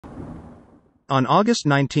On August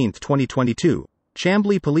 19, 2022,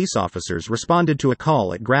 Chamblee police officers responded to a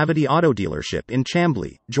call at Gravity Auto Dealership in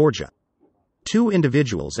Chamblee, Georgia. Two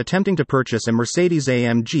individuals attempting to purchase a Mercedes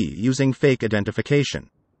AMG using fake identification.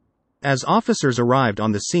 As officers arrived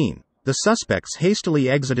on the scene, the suspects hastily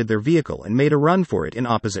exited their vehicle and made a run for it in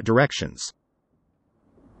opposite directions.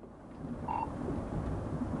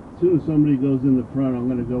 As soon as somebody goes in the front, I'm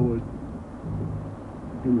going to go with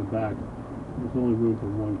in the back. There's only room for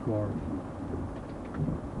one car.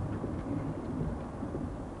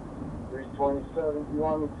 327, do you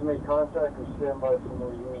want me to make contact or stand by for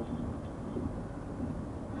more units?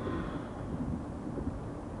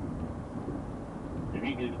 If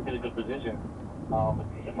you get a good position,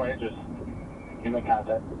 if we're interested, you make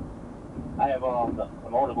contact. I have the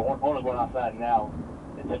owner going outside now.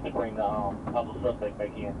 It's just to bring the other suspect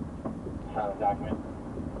back in, sign a document.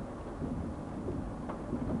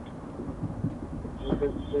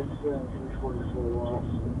 G56 and 344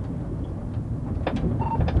 lots.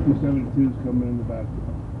 272 is coming in the back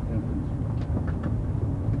entrance.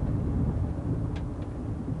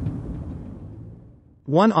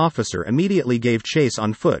 One officer immediately gave chase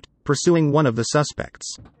on foot, pursuing one of the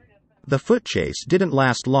suspects. The foot chase didn't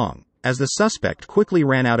last long, as the suspect quickly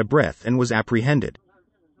ran out of breath and was apprehended.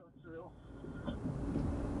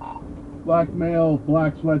 Black male,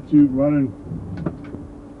 black sweatsuit, running.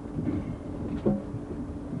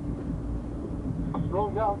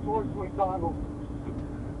 Going down towards McDonald's.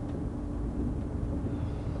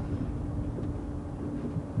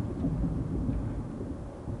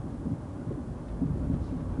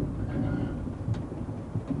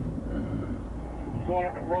 Going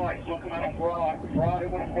up the right, so come out on Friday,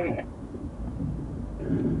 140.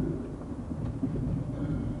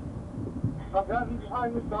 I've got him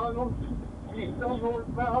behind McDonald's. He's still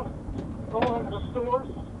northbound, going to the stores.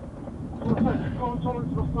 Looks like he's going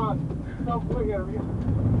towards the front, Chamblee area.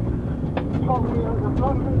 Chamblee area,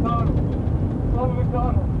 front of McDonald's. Front of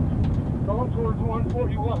McDonald's. Going towards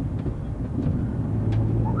 141.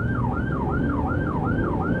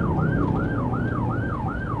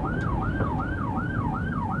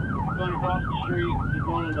 Going across the street, he's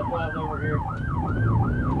going into the plaza over here.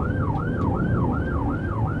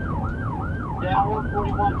 Yeah,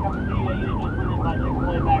 141 coming to you. You just went in my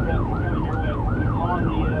Chick-fil-A back up. Coming your way. He's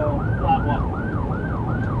on the sidewalk.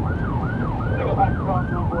 They go back across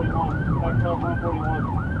 141. Back across 141.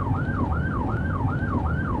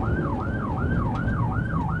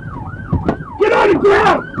 Get on the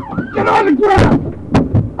ground! Get on the ground!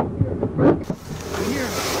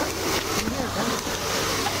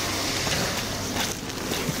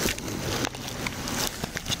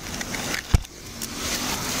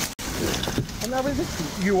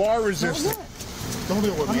 You are resisting. No, don't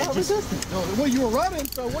do it with me. I'm not resisting. No, well, you were running,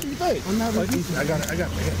 so what do you think? I'm not resisting. I gotta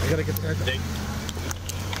get the haircut.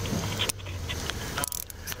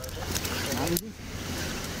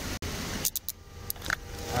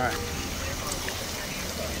 All right.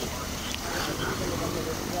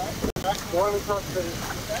 Let me close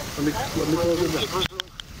it up.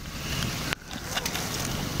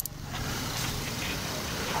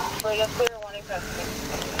 Wait, that's clear, one in custody.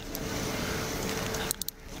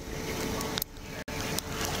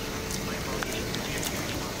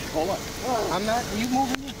 Hold on. I'm not. Are you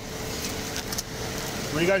moving me?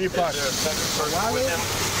 What do you got in your pocket? There's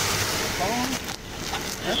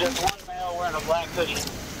just one male wearing a black hoodie.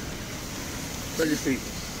 Spread your feet.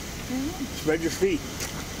 Spread your feet.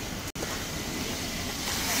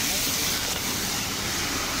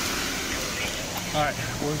 All right.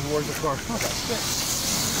 Where's the car? Oh, that's it.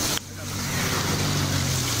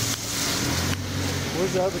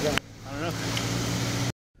 Where's the other guy? I don't know.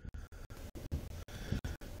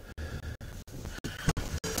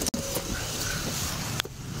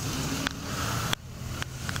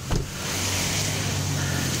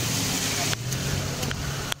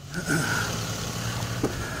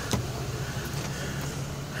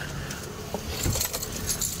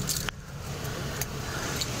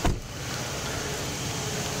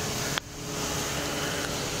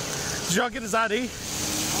 Did y'all get his ID?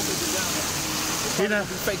 He not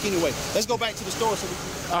fake anyway. Let's go back to the store so we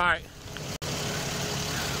can... All right.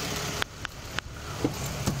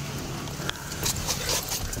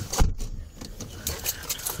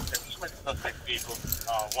 Vehicle,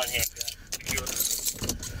 one hand gun.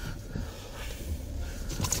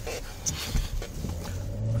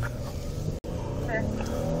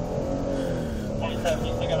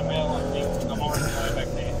 I got a mail on me. I'm already going back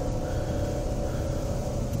there.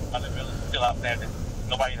 The building's still outstanding.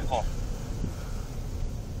 Nobody in the car.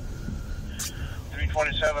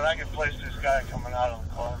 327, I can place this guy coming out of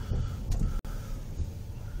the car.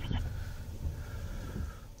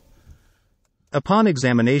 Upon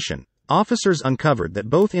examination, officers uncovered that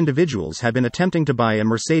both individuals had been attempting to buy a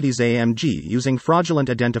Mercedes AMG using fraudulent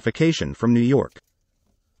identification from New York.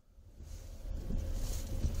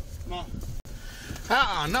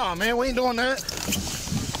 No, man, we ain't doing that.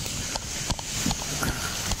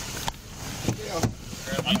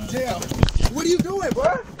 Jail. What are you doing,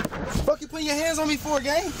 bro? Fuck you putting your hands on me for,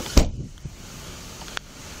 gang?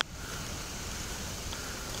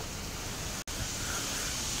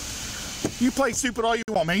 You play stupid all you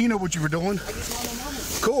want, man. You know what you were doing.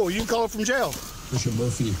 Cool, you can call it from jail. Mr.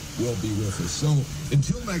 Murphy will be with us. So,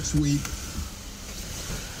 until next week.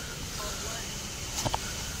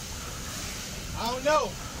 I don't know.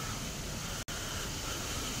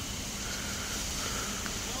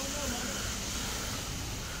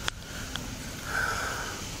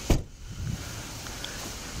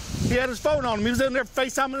 He had his phone on him. He was in there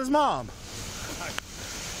FaceTiming his mom.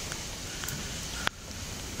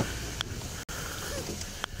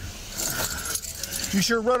 You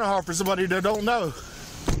sure running hard for somebody that don't know.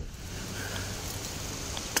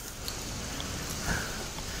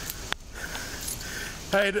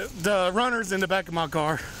 Hey, the runner's in the back of my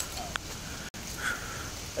car.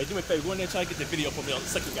 Hey, do me a favor. Go in there and try to get the video for me on the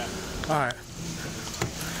second guy. All right.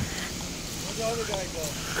 Where'd the other guy go?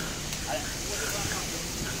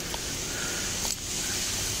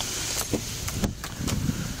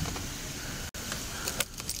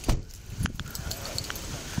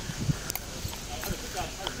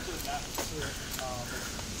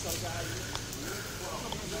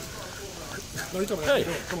 Hey,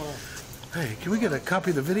 come on. Hey, can we get a copy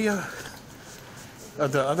of the video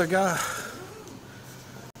of the other guy?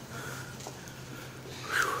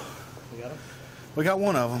 We got him? We got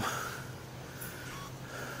one of them.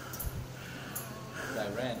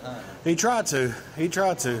 That ran, huh? He tried to.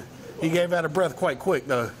 He gave out of breath quite quick,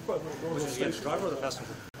 though. Was he the driver or the passenger?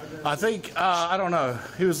 I think, I don't know.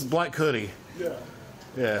 He was black hoodie. Yeah.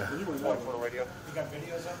 Yeah. You got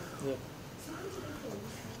videos of him? Yeah.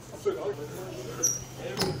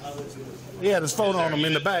 He had his phone on him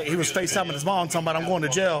in the back. He was FaceTiming his mom, talking about, I'm going to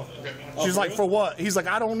jail. She's like, for what? He's like,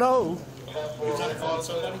 I don't know.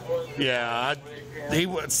 Yeah, they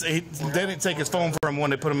didn't take his phone from him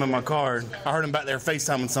when they put him in my car. I heard him back there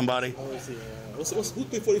FaceTiming somebody. What's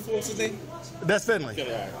 344? What's his name? That's Finley.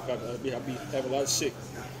 Yeah, I'll be having a lot of shit.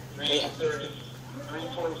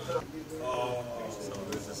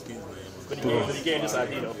 But he gave this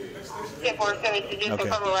ID though.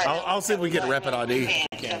 Okay. I'll see if we get a rapid ID.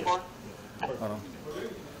 Hold on.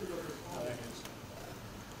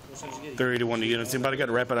 381 the units. Anybody got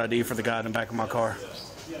a rapid ID for the guy in the back of my car?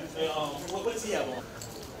 What does he have on?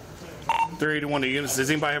 381 the units. Does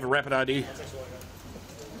anybody have a rapid ID?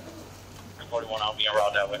 41, I'll be en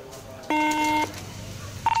route that way.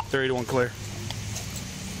 381 clear.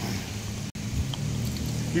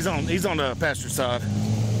 He's on the passenger side.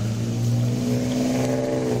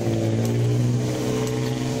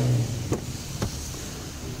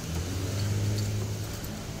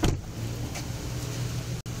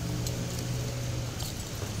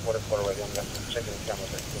 Checking the camera.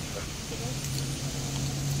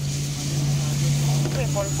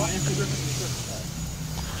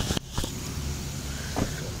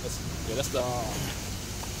 Yeah, that's the.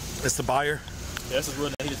 It's the buyer. Yeah, that's his real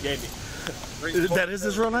name. He just gave me. That is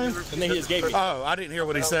his real name? The name he just gave me. Oh, I didn't hear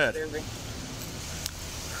what he said.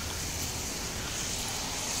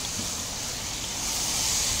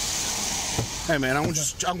 Hey man, I want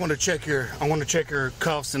to check your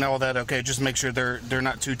cuffs and all that. Okay, just make sure they're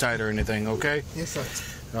not too tight or anything. Okay. Yes, sir.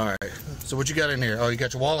 All right. So what you got in here? Oh, you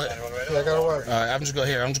got your wallet. Yeah, I got a wallet. All right. I'm just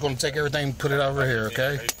going to take everything, put it over here.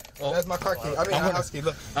 Okay. Oh, that's my car key. I mean, my house key.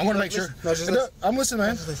 Look. I'm going to make sure. No, I'm listening,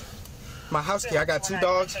 man. My house key. I got 2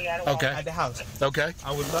 dogs. Okay. At the house. Okay.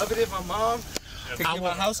 I would love it if my mom could get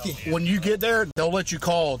my house key. When you get there, they'll let you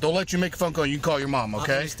call. They'll let you make a phone call. You can call your mom.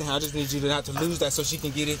 Okay. I understand. I just need you not to lose that so she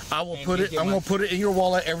can get it. I will put it. I'm going to put it in your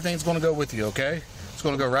wallet. Everything's going to go with you. Okay. It's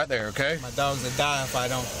going to go right there. Okay. My dogs will die if I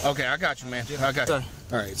don't. Okay, I got you, man. I got you.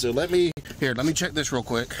 All right. So let me check this real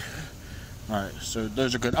quick. All right. So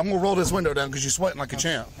those are good. I'm going to roll this window down because you're sweating like a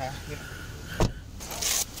champ.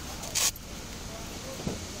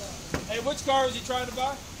 Hey, which car is he trying to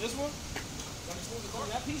buy? This one?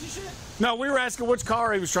 That piece of shit? No, we were asking which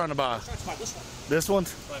car he was trying to buy. This one?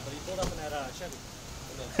 Right, but he pulled up in that Chevy.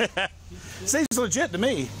 Seems legit to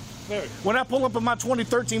me. Very. When I pull up in my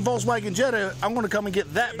 2013 Volkswagen Jetta, I'm going to come and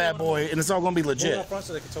get that bad boy, and it's all going to be legit. Up front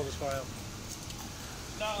so they can tow this car out.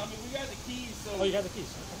 No, I mean, we got the keys. So oh, you got the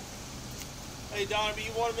keys. Okay. Hey, Don,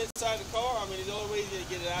 you want him inside the car? I mean, there's the only way to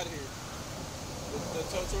get it out of here. The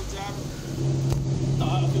tow truck driver? No,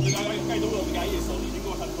 I got the wheel. The guy is, so you can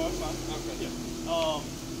go inside the car. It's fine. Okay, yeah.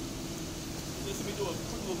 Let me do a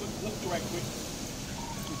quick little look through right quick.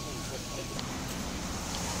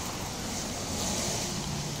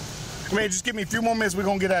 Man, just give me a few more minutes. We're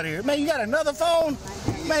going to get out of here. Man, you got another phone?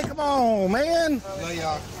 Man, come on, man. Love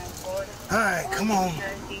y'all. All right, come on.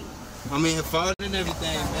 I'm in here falling and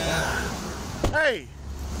everything, man. Hey,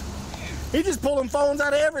 he just pulling phones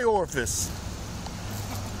out of every orifice.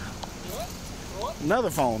 Another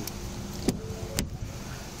phone.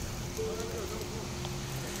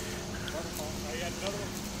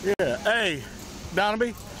 Yeah. Hey,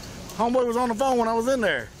 Donaby, homeboy was on the phone when I was in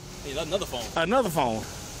there. Hey, another phone. Another phone.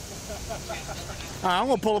 All right, I'm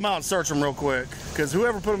gonna pull him out and search him real quick, because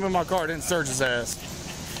whoever put him in my car didn't search his ass.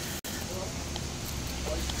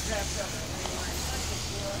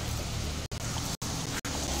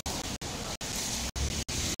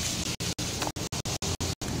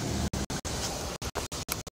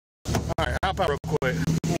 All right, hop out real quick.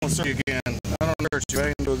 I'm gonna search you again. I don't search you. I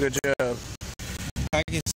ain't do a good job. I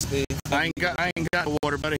get Steve. I ain't got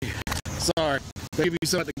water, buddy. Sorry. They'll give you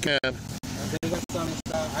some at the cab.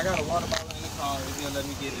 I got a water bottle in the car. If you'll let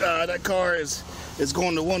me get it. That car is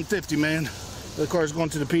going to 150, man. The car's going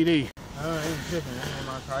to the PD. I ain't tripping. I'm in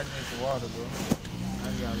my car. I just need some water, bro.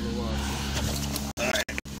 I got a little water.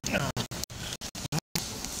 Alright.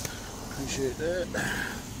 Appreciate that.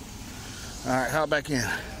 Alright, hop back in.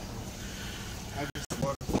 I get some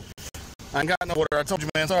water. I ain't got no water. I told you,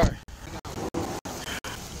 man. Sorry.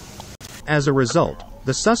 As a result,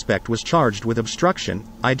 the suspect was charged with obstruction,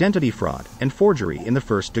 identity fraud, and forgery in the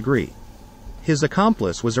first degree. His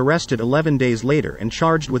accomplice was arrested 11 days later and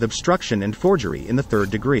charged with obstruction and forgery in the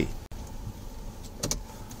third degree.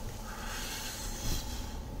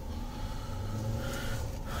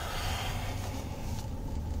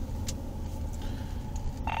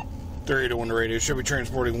 .381 the radio. Should be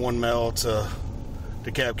transporting 1 male to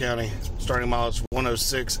DeKalb County. Starting mileage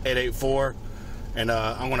 106,884. And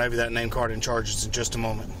I'm going to have you that name card and charges in just a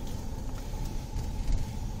moment.